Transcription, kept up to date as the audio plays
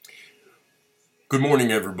Good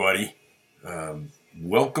morning, everybody.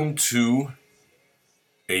 Welcome to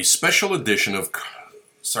a special edition of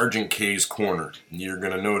Sgt K's Corner. You're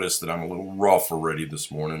going to notice that I'm a little rough already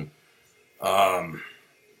this morning.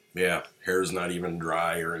 Hair's not even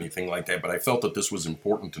dry or anything like that, but I felt that this was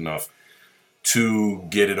important enough to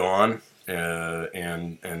get it on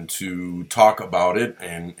and to talk about it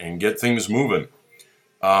and get things moving.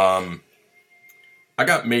 I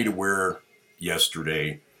got made aware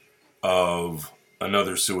yesterday of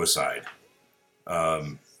another suicide. A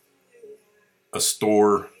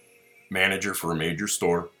store manager for a major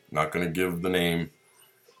store, not going to give the name,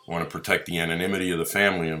 want to protect the anonymity of the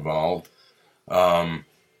family involved,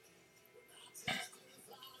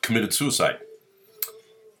 committed suicide.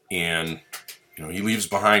 And, he leaves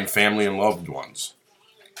behind family and loved ones.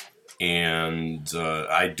 And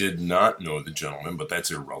I did not know the gentleman, but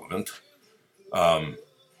that's irrelevant.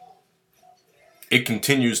 It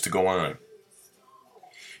continues to go on.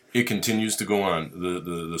 It continues to go on.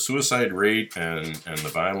 The suicide rate and the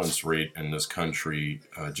violence rate in this country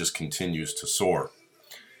just continues to soar.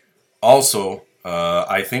 Also,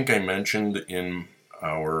 I think I mentioned in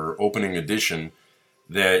our opening edition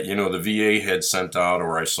that, the VA had sent out,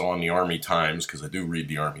 or I saw in the Army Times, because I do read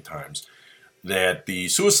the Army Times, that the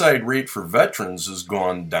suicide rate for veterans has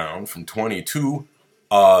gone down from 22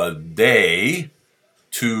 a day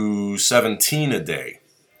to 17 a day.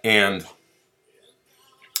 And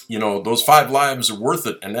those 5 lives are worth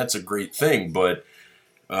it, and that's a great thing, but,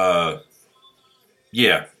 that's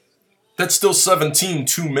still 17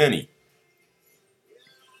 too many.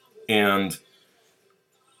 And,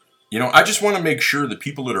 I just want to make sure that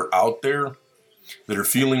people that are out there that are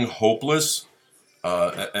feeling hopeless,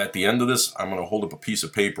 at the end of this, I'm going to hold up a piece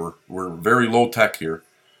of paper. We're very low tech here,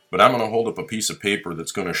 but I'm going to hold up a piece of paper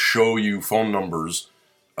that's going to show you phone numbers,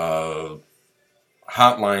 hotlines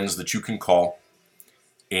that you can call,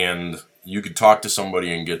 and you could talk to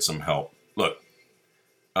somebody and get some help. Look,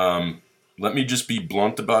 let me just be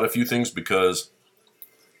blunt about a few things because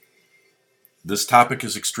this topic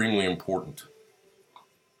is extremely important.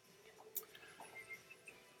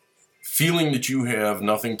 Feeling that you have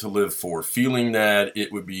nothing to live for, feeling that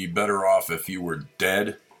it would be better off if you were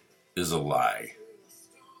dead, is a lie.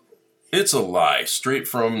 It's a lie, straight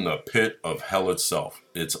from the pit of hell itself.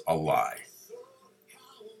 It's a lie.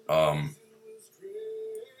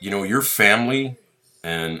 Your family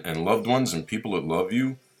and loved ones and people that love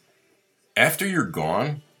you, after you're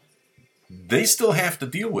gone, they still have to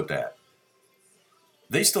deal with that.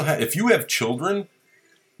 If you have children,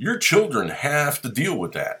 your children have to deal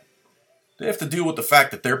with that. They have to deal with the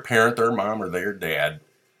fact that their parent, their mom, or their dad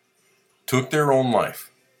took their own life.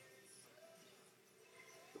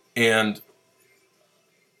 And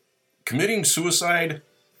committing suicide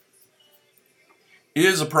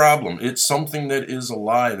is a problem. It's something that is a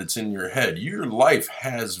lie that's in your head. Your life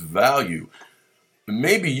has value.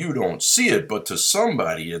 Maybe you don't see it, but to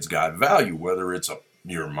somebody it's got value, whether it's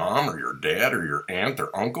your mom or your dad or your aunt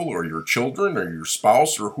or uncle or your children or your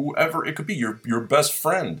spouse or whoever. It could be your best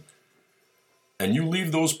friend. And you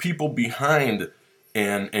leave those people behind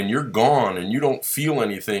and you're gone and you don't feel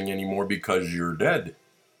anything anymore because you're dead.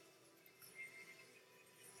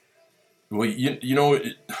 Well,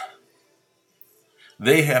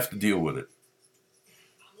 they have to deal with it.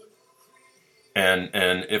 And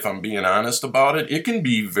if I'm being honest about it, it can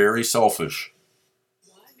be very selfish.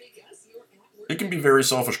 It can be very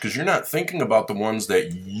selfish because you're not thinking about the ones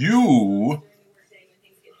that you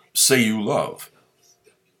say you love.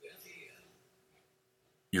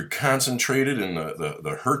 You're concentrated in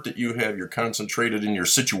the hurt that you have. You're concentrated in your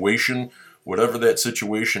situation, whatever that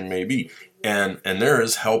situation may be. And there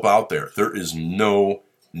is help out there. There is no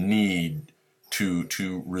need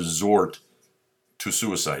to resort to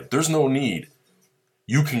suicide. There's no need.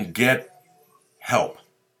 You can get help.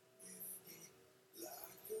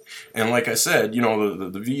 And like I said,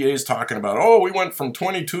 the VA is talking about, we went from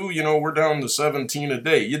 22, we're down to 17 a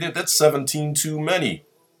day. That's 17 too many,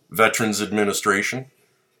 Veterans Administration.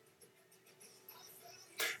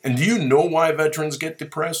 And do you know why veterans get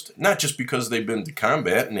depressed? Not just because they've been to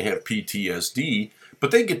combat and they have PTSD, but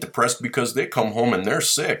they get depressed because they come home and they're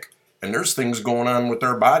sick. And there's things going on with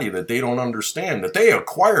their body that they don't understand, that they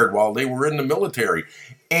acquired while they were in the military.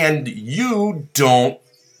 And you don't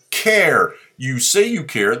care. You say you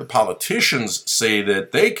care. The politicians say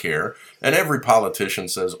that they care. And every politician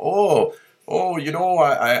says, I'm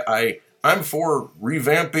for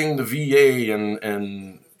revamping the VA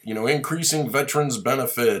and increasing veterans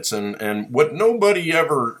benefits. And what nobody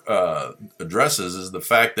ever addresses is the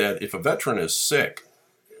fact that if a veteran is sick,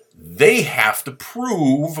 they have to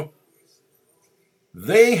prove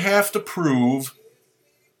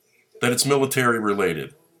that it's military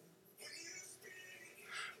related.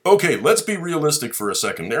 Okay, let's be realistic for a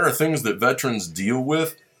second. There are things that veterans deal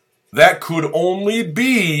with that could only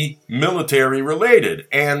be military related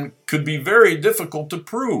and could be very difficult to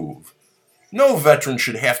prove. No veteran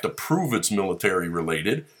should have to prove it's military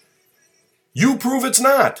related. You prove it's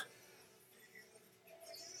not.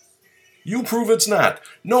 You prove it's not.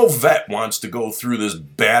 No vet wants to go through this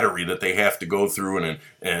battery that they have to go through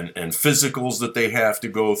and physicals that they have to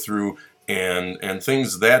go through and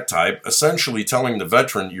things of that type, essentially telling the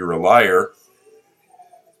veteran you're a liar.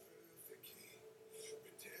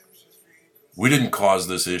 We didn't cause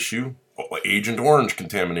this issue. Oh, Agent Orange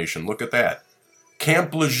contamination, look at that.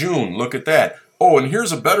 Camp Lejeune, look at that. Oh, and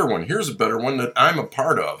here's a better one. Here's a better one that I'm a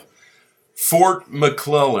part of. Fort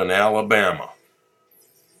McClellan, Alabama.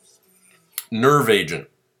 Nerve agent.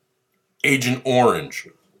 Agent Orange.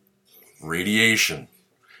 Radiation.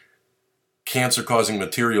 Cancer-causing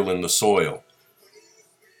material in the soil.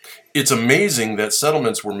 It's amazing that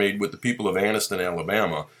settlements were made with the people of Anniston,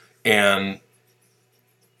 Alabama, and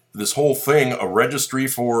this whole thing, a registry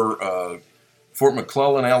for Fort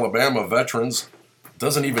McClellan, Alabama veterans,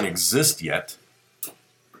 doesn't even exist yet.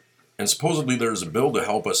 And supposedly there's a bill to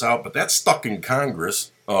help us out, but that's stuck in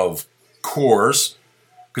Congress, of course,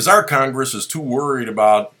 because our Congress is too worried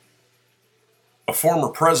about a former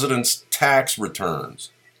president's tax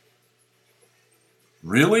returns.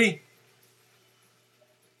 Really?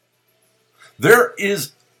 There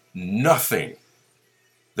is nothing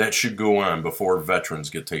that should go on before veterans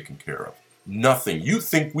get taken care of. Nothing. You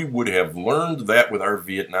think we would have learned that with our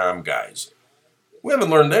Vietnam guys? We haven't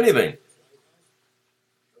learned anything.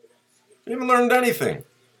 We haven't learned anything.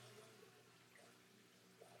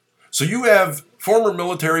 So you have former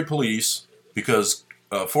military police, because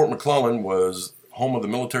Fort McClellan was home of the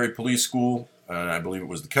military police school, and I believe it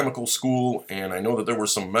was the chemical school, and I know that there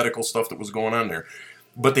was some medical stuff that was going on there.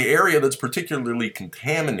 But the area that's particularly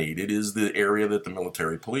contaminated is the area that the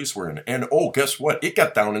military police were in. And oh, guess what? It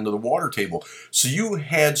got down into the water table. So you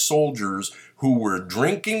had soldiers who were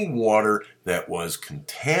drinking water that was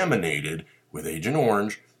contaminated with Agent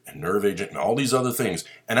Orange and Nerve Agent and all these other things.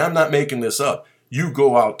 And I'm not making this up. You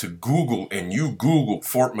go out to Google and you Google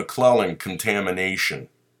Fort McClellan contamination.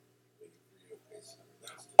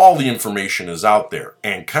 All the information is out there,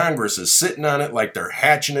 and Congress is sitting on it like they're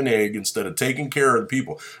hatching an egg instead of taking care of the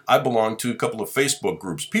people. I belong to a couple of Facebook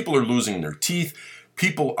groups. People are losing their teeth.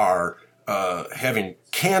 People are having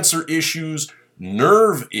cancer issues,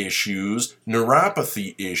 nerve issues,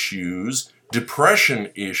 neuropathy issues, depression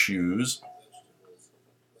issues.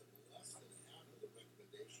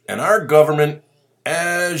 And our government,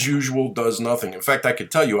 as usual, does nothing. In fact, I could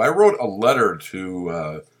tell you, I wrote a letter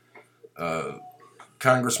to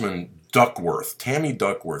Congressman Duckworth, Tammy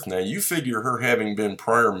Duckworth. Now, you figure her having been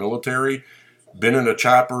prior military, been in a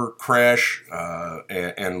chopper crash,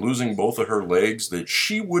 and losing both of her legs, that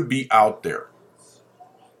she would be out there.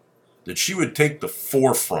 That she would take the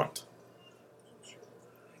forefront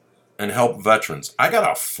and help veterans. I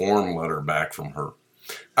got a form letter back from her.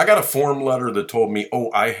 I got a form letter that told me,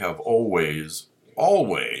 oh, I have always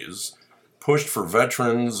pushed for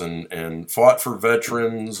veterans and fought for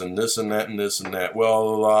veterans and this and that and this and that.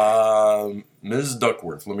 Well, Ms.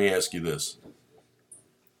 Duckworth, let me ask you this.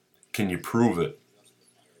 Can you prove it?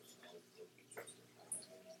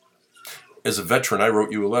 As a veteran, I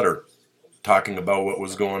wrote you a letter talking about what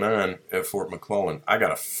was going on at Fort McClellan. I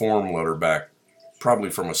got a form letter back, probably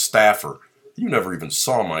from a staffer. You never even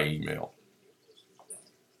saw my email.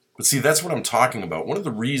 But see, that's what I'm talking about. One of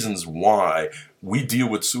the reasons why we deal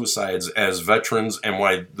with suicides as veterans and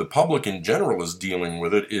why the public in general is dealing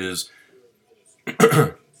with it is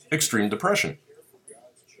extreme depression.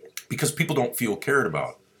 Because people don't feel cared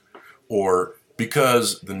about. Or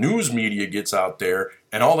because the news media gets out there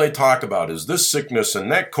and all they talk about is this sickness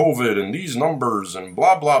and that COVID and these numbers and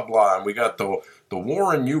blah, blah, blah. And we got the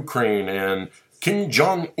war in Ukraine, and Kim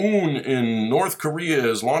Jong-un in North Korea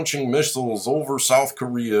is launching missiles over South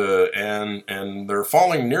Korea, and they're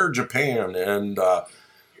falling near Japan, and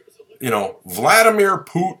Vladimir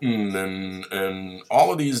Putin and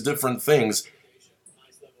all of these different things.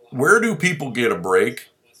 Where do people get a break?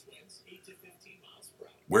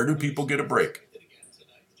 Where do people get a break?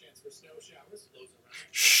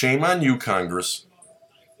 Shame on you, Congress.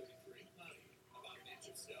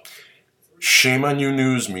 Shame on you,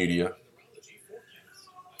 news media.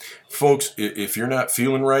 Folks, if you're not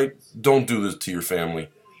feeling right, don't do this to your family.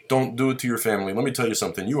 Don't do it to your family. Let me tell you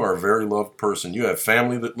something. You are a very loved person. You have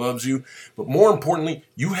family that loves you. But more importantly,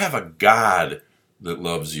 you have a God that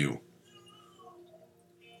loves you.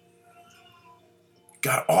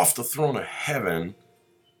 God off the throne of heaven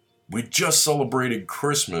We just celebrated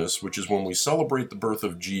Christmas, which is when we celebrate the birth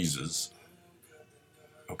of Jesus.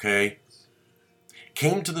 Okay?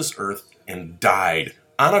 Came to this earth and died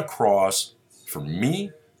on a cross for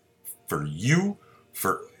me, for you,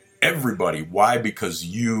 for everybody. Why? Because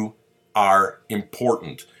you are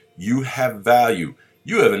important. You have value.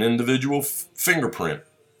 You have an individual fingerprint.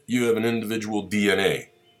 You have an individual DNA.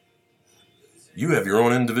 You have your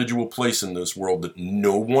own individual place in this world that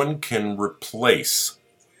no one can replace.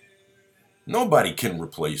 Nobody can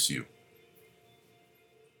replace you.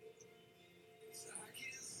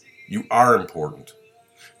 You are important.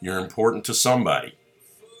 You're important to somebody.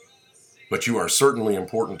 But you are certainly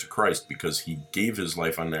important to Christ because he gave his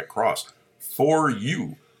life on that cross for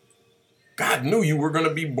you. God knew you were going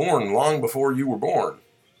to be born long before you were born.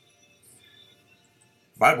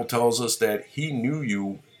 The Bible tells us that he knew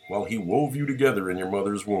you while he wove you together in your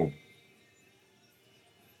mother's womb.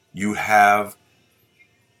 You have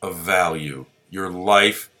a value. Your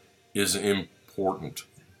life is important.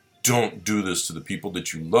 Don't do this to the people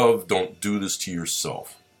that you love. Don't do this to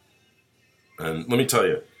yourself. And let me tell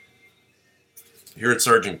you, here at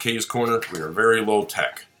Sgt K's Corner, we are very low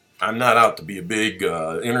tech. I'm not out to be a big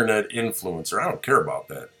internet influencer. I don't care about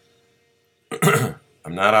that.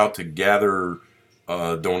 I'm not out to gather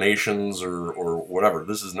donations or whatever.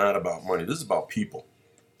 This is not about money. This is about people.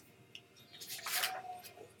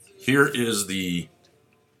 Here is the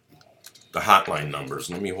hotline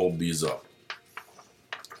numbers. Let me hold these up.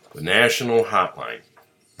 The national hotline,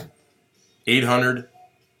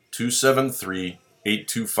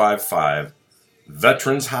 800-273-8255.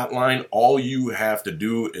 Veterans hotline, all you have to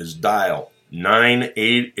do is dial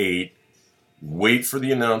 988, wait for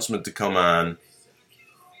the announcement to come on,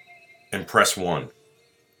 and press 1.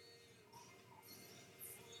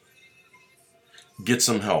 Get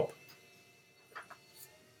some help.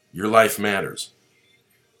 Your life matters.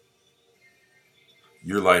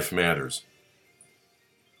 Your life matters.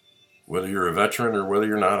 Whether you're a veteran or whether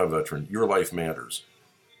you're not a veteran, your life matters.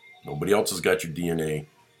 Nobody else has got your DNA.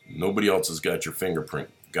 Nobody else has got your fingerprint.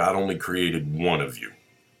 God only created one of you.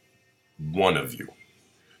 One of you.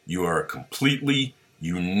 You are a completely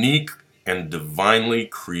unique and divinely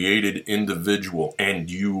created individual,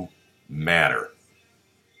 and you matter.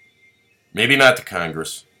 Maybe not to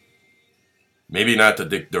Congress. Maybe not to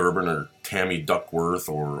Dick Durbin or Tammy Duckworth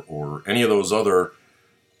or any of those other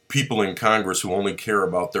people in Congress who only care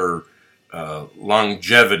about their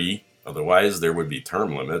longevity, otherwise there would be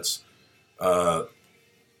term limits,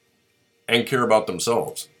 and care about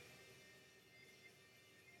themselves.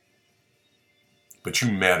 But you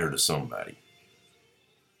matter to somebody.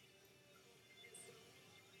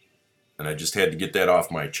 And I just had to get that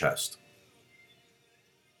off my chest.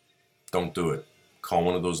 Don't do it. Call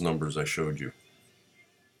one of those numbers I showed you.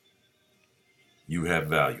 You have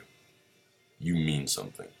value. You mean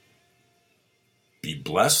something. Be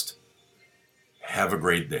blessed. Have a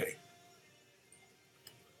great day.